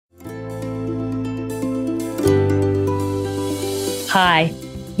Hi,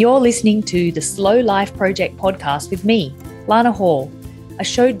 you're listening to the Slow Life Project podcast with me, Lana Hall, a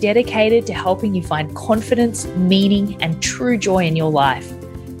show dedicated to helping you find confidence, meaning, and true joy in your life.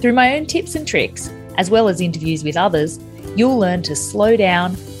 Through my own tips and tricks, as well as interviews with others, you'll learn to slow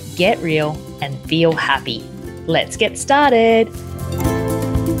down, get real, and feel happy. Let's get started.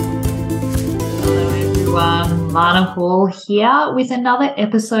 Hello everyone, Lana Hall here with another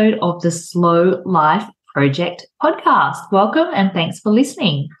episode of the Slow Life Project podcast. Welcome and thanks for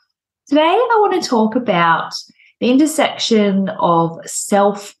listening. Today I want to talk about the intersection of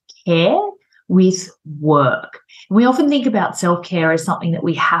self-care with work. We often think about self-care as something that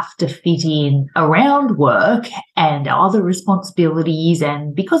we have to fit in around work and other responsibilities,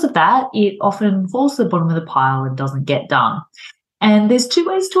 and because of that, it often falls to the bottom of the pile and doesn't get done. And there's two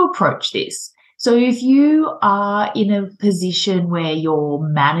ways to approach this. So if you are in a position where you're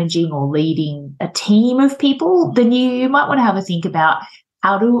managing or leading a team of people, then you might want to have a think about,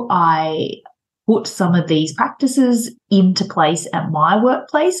 how do I put some of these practices into place at my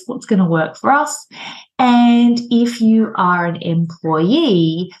workplace? What's going to work for us? And if you are an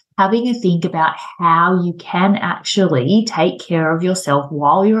employee, having a think about how you can actually take care of yourself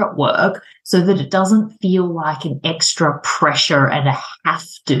while you're at work so that it doesn't feel like an extra pressure and a have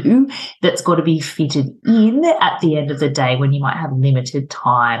to that's got to be fitted in at the end of the day when you might have limited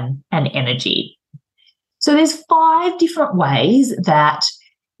time and energy. So there's 5 different ways that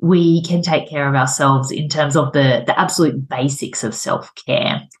we can take care of ourselves in terms of the absolute basics of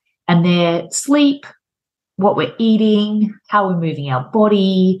self-care. And they're sleep, what we're eating, how we're moving our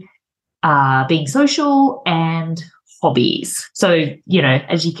body, being social, and hobbies. So,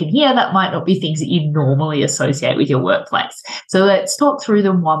 as you can hear, that might not be things that you normally associate with your workplace. So let's talk through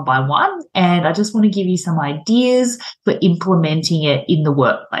them one by one. And I just want to give you some ideas for implementing it in the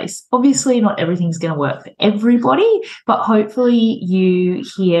workplace. Obviously, not everything's going to work for everybody, but hopefully you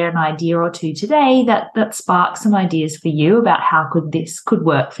hear an idea or two today that sparks some ideas for you about how this could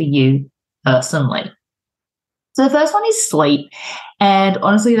work for you personally. So the first one is sleep. And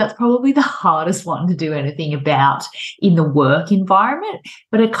honestly, that's probably the hardest one to do anything about in the work environment.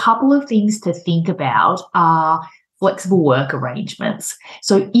 But a couple of things to think about are flexible work arrangements.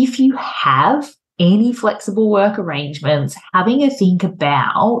 So if you have any flexible work arrangements, having a think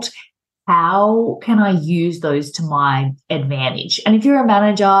about, how can I use those to my advantage? And if you're a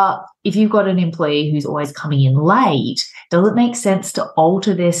manager, if you've got an employee who's always coming in late, does it make sense to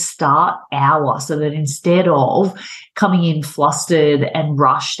alter their start hour so that instead of coming in flustered and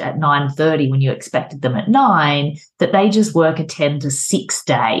rushed at 9:30 when you expected them at 9, that they just work a 10 to 6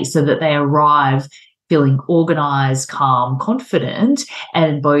 day so that they arrive feeling organized, calm, confident,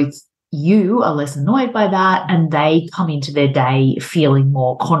 and both you are less annoyed by that and they come into their day feeling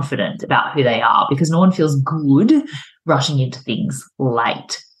more confident about who they are, because no one feels good rushing into things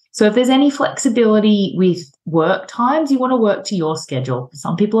late. So if there's any flexibility with work times, you want to work to your schedule.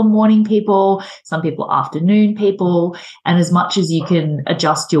 Some people are morning people, some people are afternoon people, and as much as you can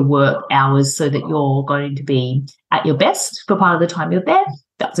adjust your work hours so that you're going to be at your best for part of the time you're there,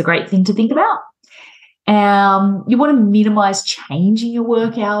 that's a great thing to think about. You want to minimize changing your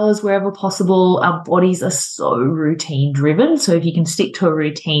work hours wherever possible. Our bodies are so routine driven. So if you can stick to a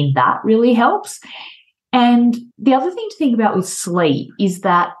routine, that really helps. And the other thing to think about with sleep is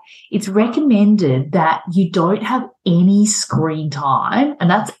that it's recommended that you don't have any screen time, and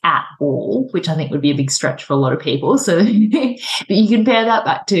that's at all, which I think would be a big stretch for a lot of people. So but you can pair that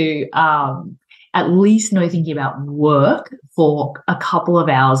back to at least no thinking about work for a couple of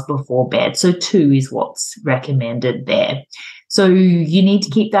hours before bed. So 2 is what's recommended there. So you need to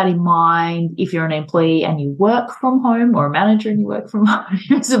keep that in mind if you're an employee and you work from home, or a manager and you work from home.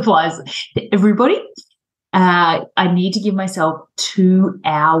 It applies to everybody. I need to give myself 2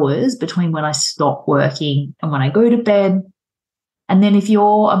 hours between when I stop working and when I go to bed. And then if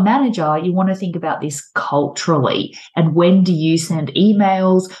you're a manager, you want to think about this culturally. And when do you send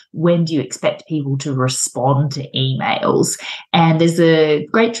emails? When do you expect people to respond to emails? And there's a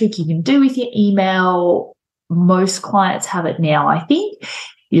great trick you can do with your email. Most clients have it now, I think.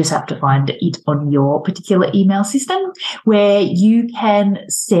 You just have to find it on your particular email system, where you can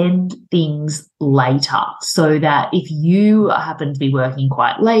send things later, so that if you happen to be working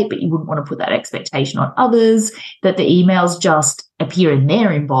quite late, but you wouldn't want to put that expectation on others, that the emails just appear in their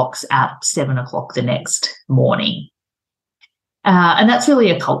inbox at 7 o'clock the next morning. And that's really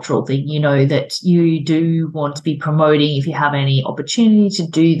a cultural thing, that you do want to be promoting, if you have any opportunity to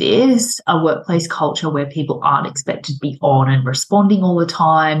do this, a workplace culture where people aren't expected to be on and responding all the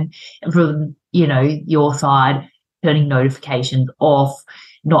time. And from, your side, turning notifications off,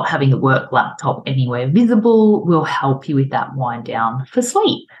 not having the work laptop anywhere visible will help you with that wind down for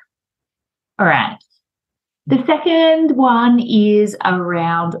sleep. All right. The second one is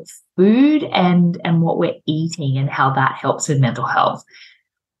around food and what we're eating and how that helps with mental health.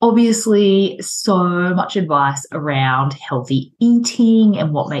 Obviously, so much advice around healthy eating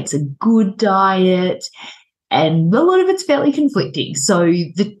and what makes a good diet, and a lot of it's fairly conflicting. So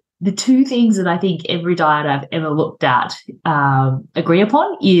the two things that I think every diet I've ever looked at agree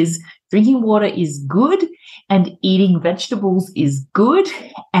upon is drinking water is good and eating vegetables is good,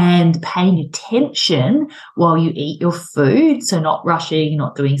 and paying attention while you eat your food, so not rushing,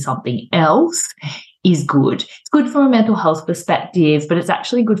 not doing something else, is good. It's good from a mental health perspective, but it's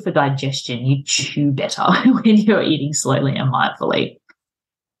actually good for digestion. You chew better when you're eating slowly and mindfully.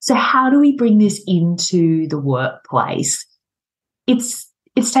 So how do we bring this into the workplace? It's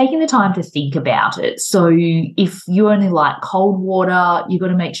taking the time to think about it. So if you only like cold water, you've got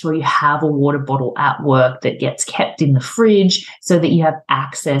to make sure you have a water bottle at work that gets kept in the fridge so that you have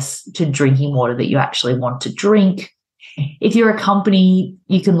access to drinking water that you actually want to drink. If you're a company,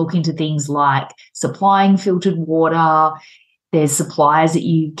 you can look into things like supplying filtered water. There's suppliers that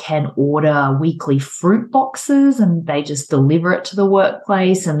you can order weekly fruit boxes and they just deliver it to the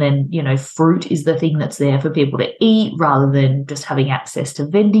workplace. And then, fruit is the thing that's there for people to eat rather than just having access to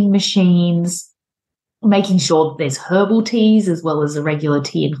vending machines. Making sure that there's herbal teas as well as a regular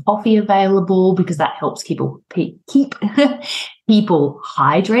tea and coffee available, because that helps keep people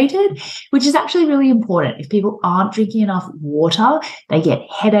hydrated, which is actually really important. If people aren't drinking enough water, they get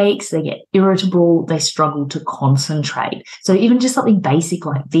headaches, they get irritable, they struggle to concentrate. So even just something basic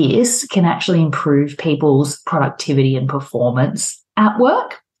like this can actually improve people's productivity and performance at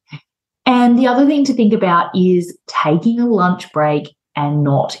work. And the other thing to think about is taking a lunch break and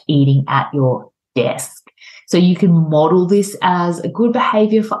not eating at your desk. So you can model this as a good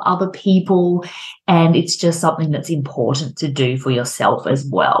behavior for other people, and it's just something that's important to do for yourself as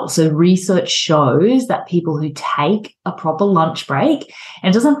well. So research shows that people who take a proper lunch break,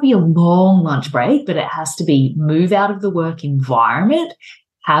 and it doesn't have to be a long lunch break, but it has to be move out of the work environment,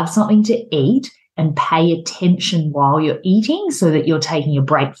 have something to eat, and pay attention while you're eating so that you're taking a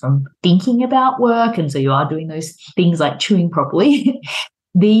break from thinking about work. And so you are doing those things like chewing properly.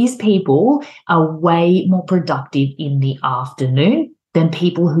 These people are way more productive in the afternoon than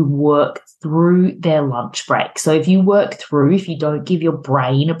people who work through their lunch break. So if you don't give your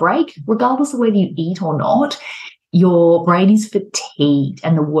brain a break, regardless of whether you eat or not, your brain is fatigued,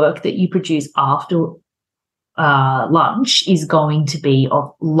 and the work that you produce after lunch is going to be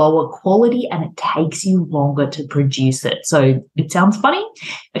of lower quality, and it takes you longer to produce it. So it sounds funny,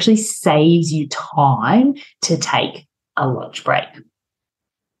 actually saves you time to take a lunch break.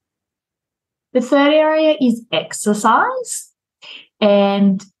 The third area is exercise.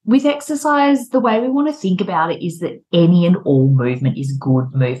 And with exercise, the way we want to think about it is that any and all movement is good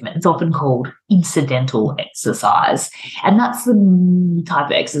movement. It's often called incidental exercise. And that's the type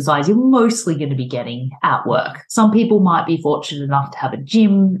of exercise you're mostly going to be getting at work. Some people might be fortunate enough to have a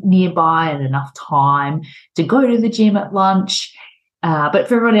gym nearby and enough time to go to the gym at lunch. But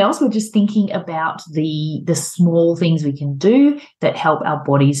for everyone else, we're just thinking about the small things we can do that help our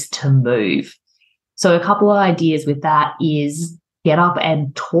bodies to move. So a couple of ideas with that is get up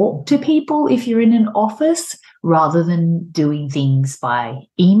and talk to people if you're in an office rather than doing things by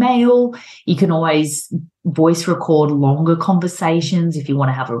email. You can always voice record longer conversations if you want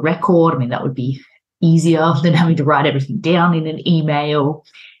to have a record. I mean, that would be easier than having to write everything down in an email.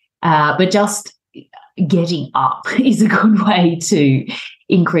 But just getting up is a good way to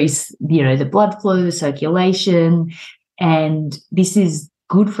increase, the blood flow, the circulation. And this is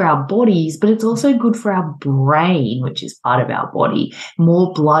good for our bodies, but it's also good for our brain, which is part of our body.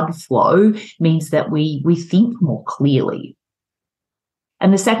 More blood flow means that we think more clearly.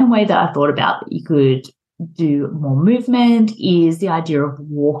 And the second way that I thought about that you could do more movement is the idea of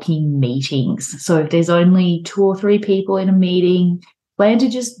walking meetings. So if there's only 2 or 3 people in a meeting, plan to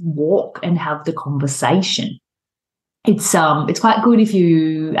just walk and have the conversation. It's quite good if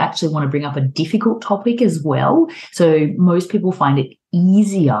you actually want to bring up a difficult topic as well. So most people find it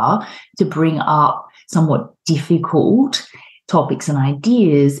easier to bring up somewhat difficult topics and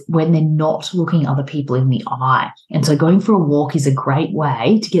ideas when they're not looking other people in the eye. And so going for a walk is a great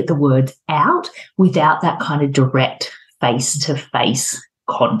way to get the words out without that kind of direct face-to-face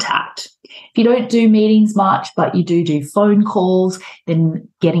contact. If you don't do meetings much, but you do phone calls, then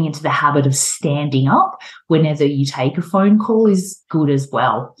getting into the habit of standing up whenever you take a phone call is good as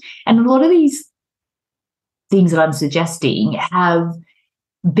well. And a lot of these things that I'm suggesting have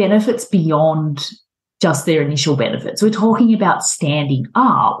benefits beyond just their initial benefits. We're talking about standing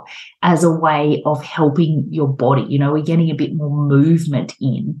up as a way of helping your body. You know, we're getting a bit more movement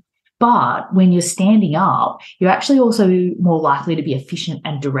in. But when you're standing up, you're actually also more likely to be efficient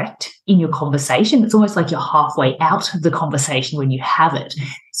and direct in your conversation. It's almost like you're halfway out of the conversation when you have it.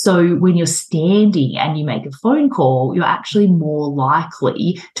 So when you're standing and you make a phone call, you're actually more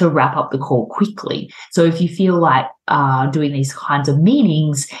likely to wrap up the call quickly. So if you feel like doing these kinds of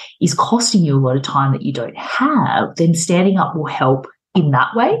meetings is costing you a lot of time that you don't have, then standing up will help in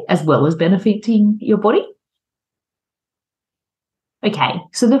that way as well as benefiting your body. Okay,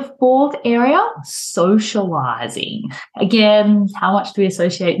 so the fourth area, socializing. Again, how much do we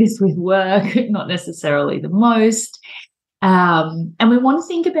associate this with work? Not necessarily the most. And we want to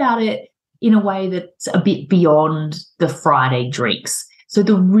think about it in a way that's a bit beyond the Friday drinks. So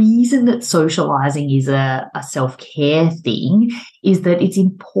the reason that socializing is a self-care thing is that it's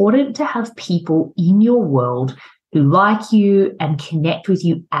important to have people in your world who like you and connect with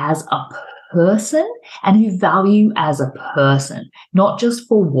you as a person and who value as a person, not just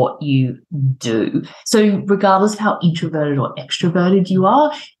for what you do. So regardless of how introverted or extroverted you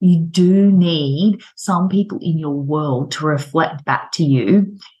are, you do need some people in your world to reflect back to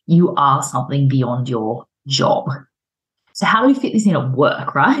you, you are something beyond your job. So how do we fit this in at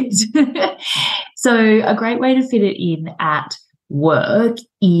work, right? So a great way to fit it in at work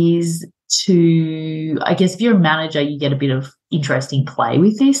is to, I guess if you're a manager, you get a bit of interesting play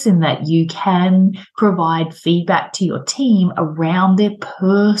with this in that you can provide feedback to your team around their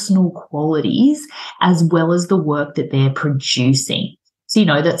personal qualities as well as the work that they're producing. So, you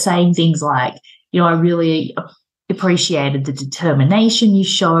know, that's saying things like, you know, I really appreciated the determination you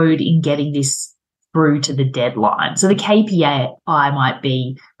showed in getting this through to the deadline. So the KPI might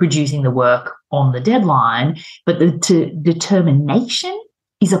be producing the work on the deadline, but the determination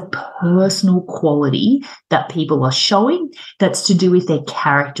is a personal quality that people are showing that's to do with their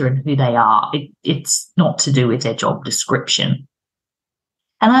character and who they are. It's not to do with their job description.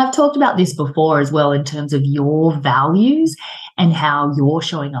 And I've talked about this before as well in terms of your values and how you're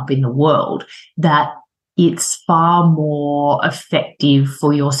showing up in the world, that it's far more effective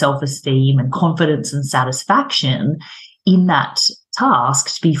for your self-esteem and confidence and satisfaction in that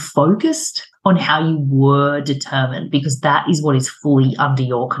task to be focused on how you were determined, because that is what is fully under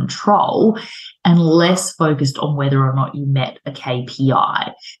your control, and less focused on whether or not you met a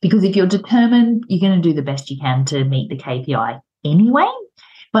KPI. Because if you're determined, you're going to do the best you can to meet the KPI anyway.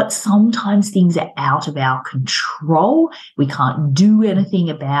 But sometimes things are out of our control. We can't do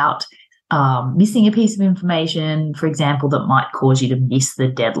anything about missing a piece of information, for example, that might cause you to miss the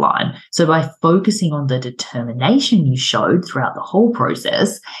deadline. So by focusing on the determination you showed throughout the whole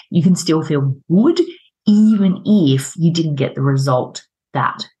process, you can still feel good even if you didn't get the result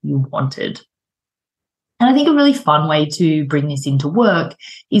that you wanted. And I think a really fun way to bring this into work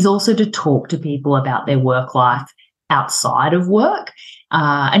is also to talk to people about their work life outside of work,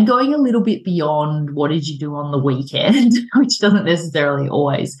 and going a little bit beyond what did you do on the weekend, which doesn't necessarily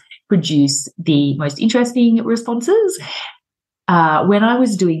always produce the most interesting responses. When I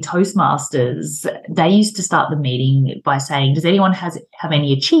was doing Toastmasters, they used to start the meeting by saying, does anyone have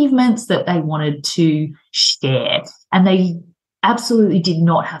any achievements that they wanted to share? And they absolutely did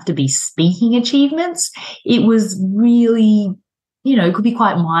not have to be speaking achievements. It was really, you know, it could be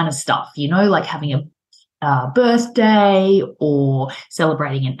quite minor stuff, you know, like having a birthday or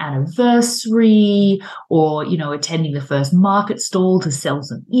celebrating an anniversary or, you know, attending the first market stall to sell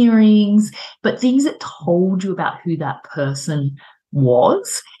some earrings, but things that told you about who that person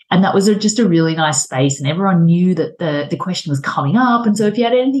was. And that was just a really nice space, and everyone knew that the question was coming up. And so if you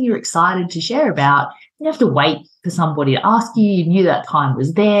had anything you're excited to share about, you didn't have to wait for somebody to ask you. You knew that time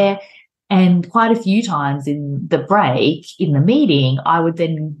was there. And quite a few times in the break, in the meeting, I would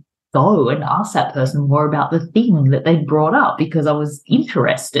then go and ask that person more about the thing that they brought up because I was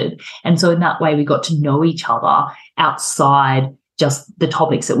interested. And so in that way, we got to know each other outside just the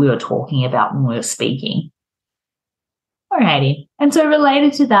topics that we were talking about when we were speaking. Alrighty. And so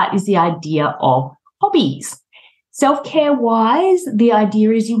related to that is the idea of hobbies. Self-care wise, the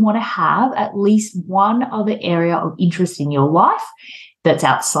idea is you want to have at least one other area of interest in your life that's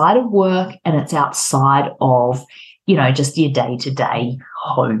outside of work and it's outside of, you know, just your day-to-day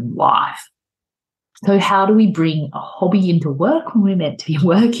home life. So how do we bring a hobby into work when we're meant to be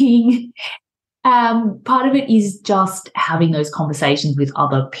working? Part of it is just having those conversations with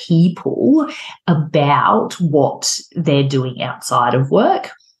other people about what they're doing outside of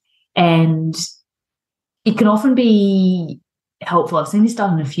work. And it can often be helpful. I've seen this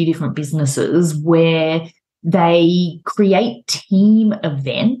done in a few different businesses where they create team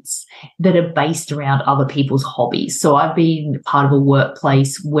events that are based around other people's hobbies. So I've been part of a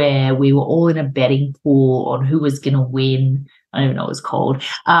workplace where we were all in a betting pool on who was going to win. I don't even know what it's called.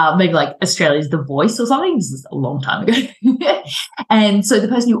 Maybe like Australia's The Voice or something. This is a long time ago. And so the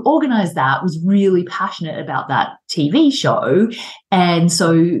person who organized that was really passionate about that TV show. And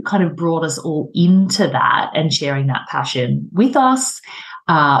so kind of brought us all into that and sharing that passion with us.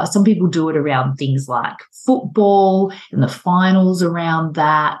 Some people do it around things like football and the finals around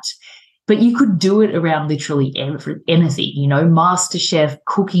that. But you could do it around literally anything, MasterChef,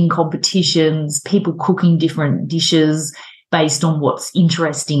 cooking competitions, people cooking different dishes based on what's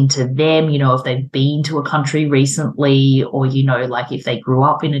interesting to them, if they've been to a country recently or, like if they grew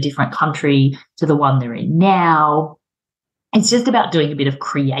up in a different country to the one they're in now. It's just about doing a bit of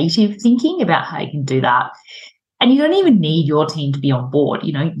creative thinking about how you can do that. And you don't even need your team to be on board.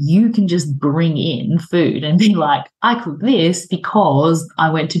 You can just bring in food and be like, I cooked this because I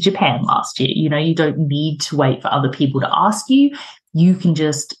went to Japan last year. You don't need to wait for other people to ask you. You can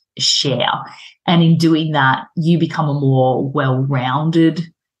just share. And in doing that, you become a more well-rounded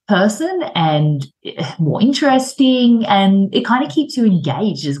person and more interesting, and it kind of keeps you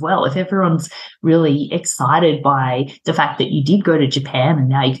engaged as well. If everyone's really excited by the fact that you did go to Japan and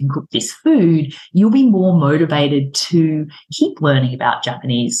now you can cook this food, you'll be more motivated to keep learning about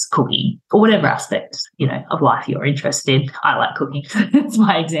Japanese cooking or whatever aspect, of life you're interested in. I like cooking. That's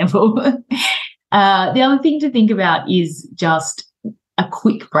my example. The other thing to think about is just a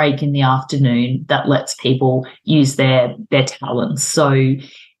quick break in the afternoon that lets people use their talents. So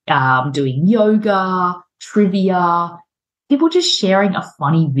doing yoga, trivia, people just sharing a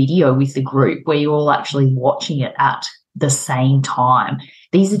funny video with the group where you're all actually watching it at the same time.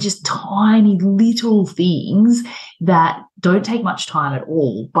 These are just tiny little things that don't take much time at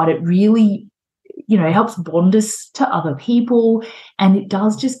all, but it really, helps bond us to other people. And it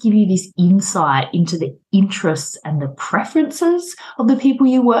does just give you this insight into the interests and the preferences of the people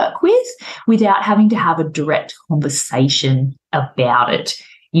you work with without having to have a direct conversation about it.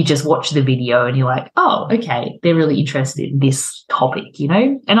 You just watch the video and you're like, oh, okay, they're really interested in this topic,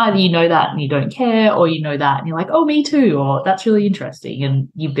 and either you know that and you don't care, or you know that and you're like, oh, me too, or that's really interesting, and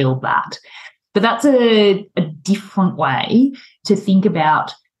you build that. But that's a different way to think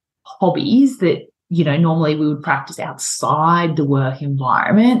about hobbies that, normally we would practice outside the work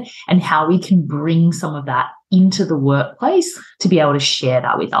environment, and how we can bring some of that into the workplace to be able to share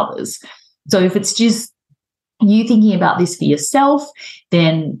that with others. So if it's just you thinking about this for yourself,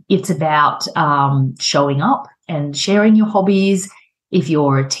 then it's about showing up and sharing your hobbies. If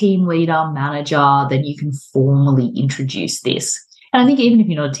you're a team leader, manager, then you can formally introduce this. And I think even if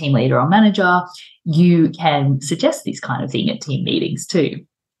you're not a team leader or manager, you can suggest this kind of thing at team meetings too.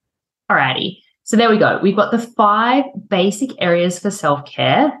 Alrighty, so there we go. We've got the 5 basic areas for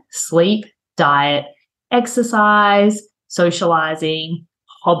self-care: sleep, diet, exercise, socializing,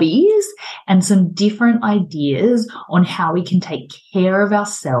 hobbies, and some different ideas on how we can take care of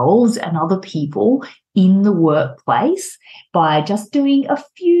ourselves and other people in the workplace by just doing a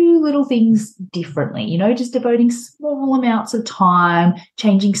few little things differently, just devoting small amounts of time,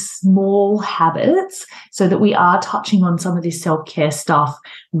 changing small habits so that we are touching on some of this self-care stuff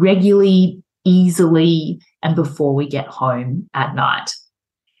regularly, easily, and before we get home at night.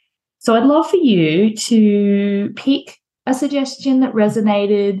 So I'd love for you to pick a suggestion that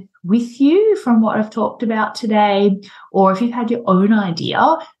resonated with you from what I've talked about today, or if you've had your own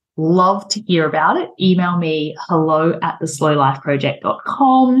idea, love to hear about it. Email me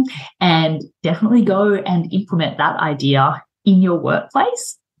hello@theslowlifeproject.com, and definitely go and implement that idea in your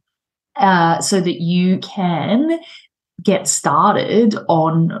workplace so that you can get started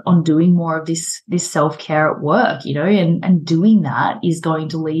on doing more of this self-care at work, and doing that is going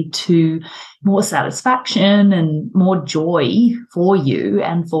to lead to more satisfaction and more joy for you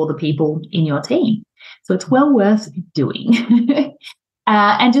and for the people in your team. So it's well worth doing.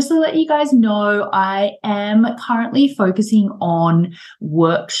 And just to let you guys know, I am currently focusing on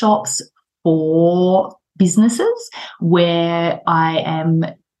workshops for businesses where I am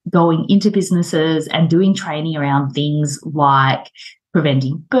going into businesses and doing training around things like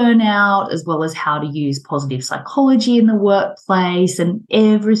preventing burnout, as well as how to use positive psychology in the workplace. And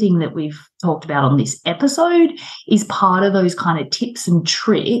everything that we've talked about on this episode is part of those kind of tips and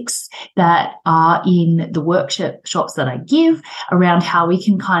tricks that are in the workshops that I give around how we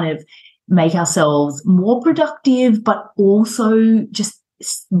can kind of make ourselves more productive, but also just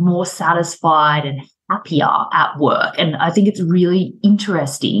more satisfied and happier at work. And I think it's really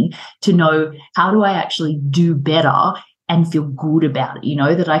interesting to know, how do I actually do better and feel good about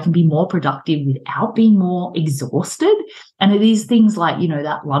it, that I can be more productive without being more exhausted. And it is things like,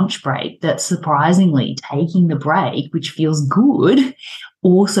 that lunch break that surprisingly taking the break, which feels good,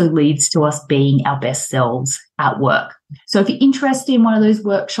 also leads to us being our best selves at work. So if you're interested in one of those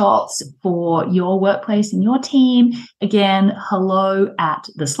workshops for your workplace and your team, again,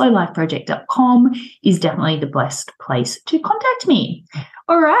 hello@theslowlifeproject.com is definitely the best place to contact me.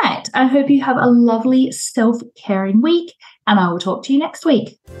 All right. I hope you have a lovely self-caring week, and I will talk to you next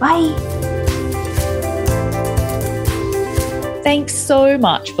week. Bye. Thanks so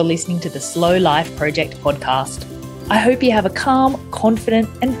much for listening to the Slow Life Project podcast. I hope you have a calm, confident,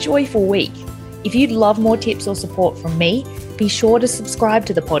 and joyful week. If you'd love more tips or support from me, be sure to subscribe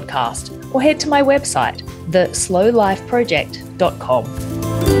to the podcast or head to my website, theslowlifeproject.com.